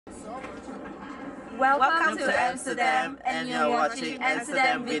Welcome to Amsterdam, and you're watching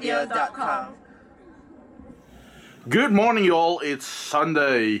AmsterdamVideo.com. Good morning, y'all. It's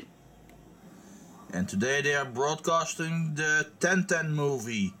Sunday. And today they are broadcasting the 1010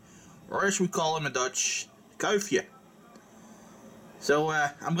 movie, or as we call him in Dutch, Kuifje. So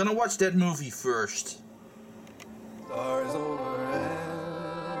I'm gonna watch that movie first. Stars over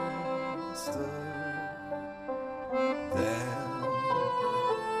Amsterdam.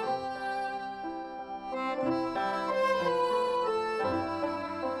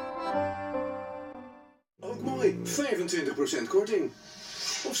 Ook mooi, 25% korting.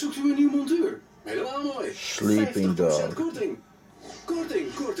 Of zoekt u een nieuw montuur? Helemaal mooi. Sleeping 50% dog. korting.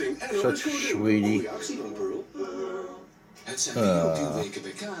 Korting en nog eens Such korting. sweetie. Goeie actie dan, Pearl. Het zijn videodeelweken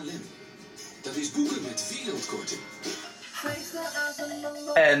bij KLM. Dat is boeken met wereldkorting.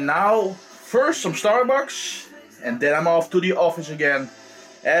 And now, first some Starbucks, and then I'm off to the office again.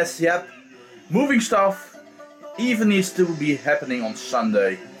 As, yep, moving stuff even needs to be happening on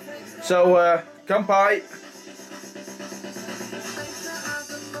Sunday. So, come by.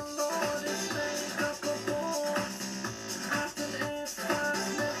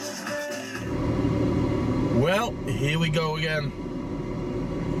 Well, here we go again.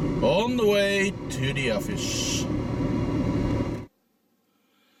 On the way to the office.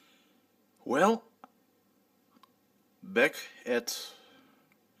 Well, back at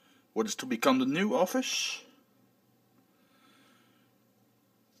what is to become the new office.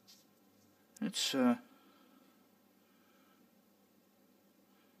 It's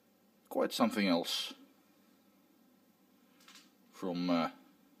quite something else from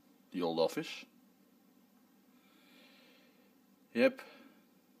the old office. Yep,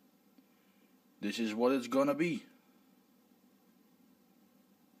 this is what it's gonna be.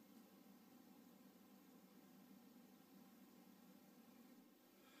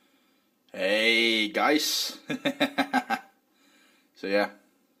 Hey guys! So yeah,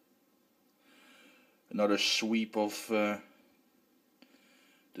 another sweep of the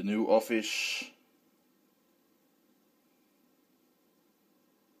new office.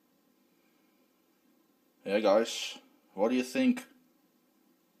 Yeah guys, what do you think?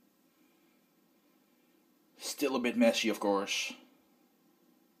 Still a bit messy, of course,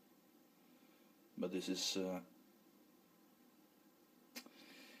 but this is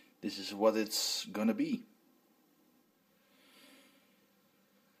what it's gonna be.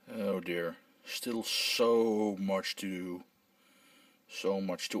 Oh dear, still so much to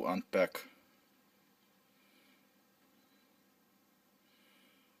unpack.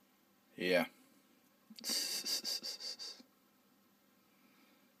 Yeah.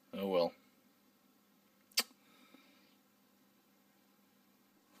 Oh well.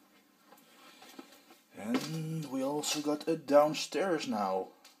 And we also got a downstairs now.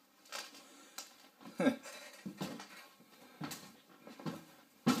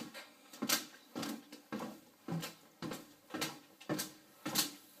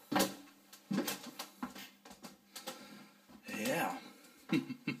 Yeah.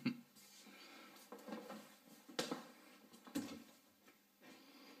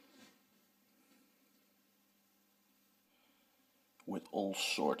 With all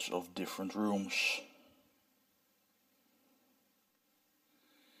sorts of different rooms.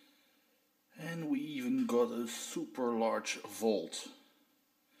 And we even got a super large vault.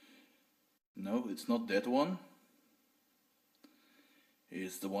 No, it's not that one.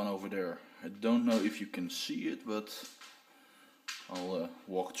 It's the one over there. I don't know if you can see it, but I'll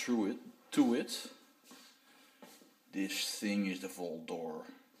walk through it to it. This thing is the vault door.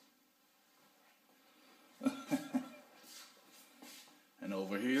 And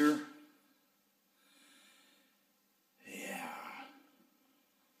over here, yeah,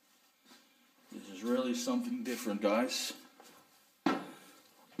 this is really something different, guys.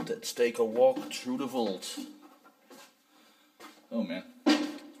 Let's take a walk through the vault. Oh man,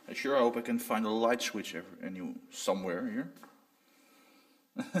 I sure hope I can find a light switch somewhere here.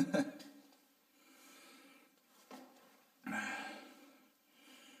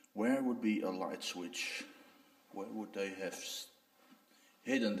 Where would be a light switch? Where would they have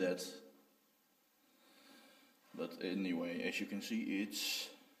hidden that? But anyway, as you can see, it's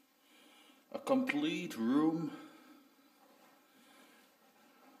a complete room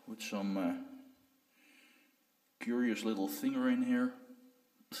with some curious little thinger in here.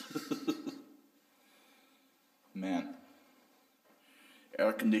 Man,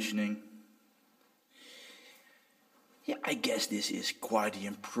 air conditioning. Yeah, I guess this is quite the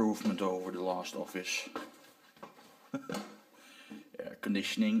improvement over the last office. Air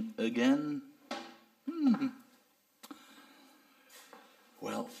conditioning again.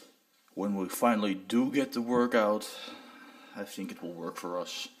 Well, when we finally do get the workout, I think it will work for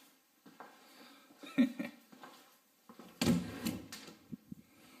us.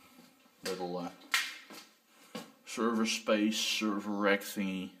 Little server space, server rack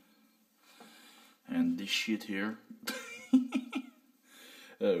thingy, and this shit here.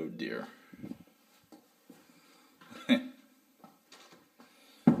 Oh dear. And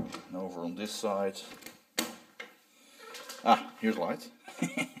over on this side. Ah, here's light.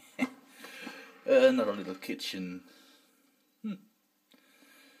 Another little kitchen.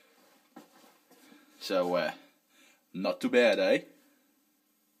 So, not too bad, eh?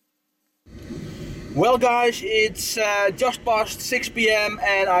 Well guys, it's just past 6 PM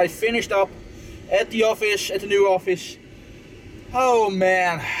and I finished up at the office, at the new office. Oh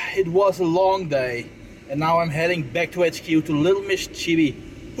man, it was a long day. And now I'm heading back to HQ to little Miss Chibi,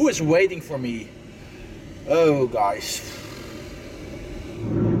 who is waiting for me. Oh guys.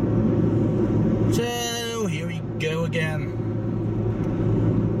 So here we go again.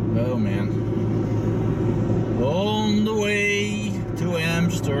 Oh man. On the way to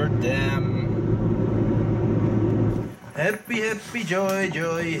Amsterdam. Happy, happy, joy,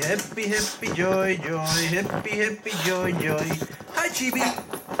 joy, happy, happy, joy, joy, happy, happy, joy, joy. Hi Chibi.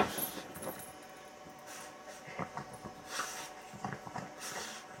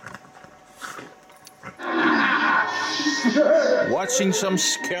 Watching some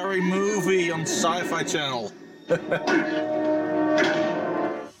scary movie on Sci-Fi Channel.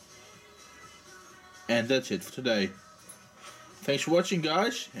 And that's it for today. Thanks for watching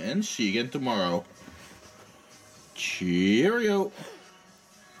guys, and see you again tomorrow. Cheerio!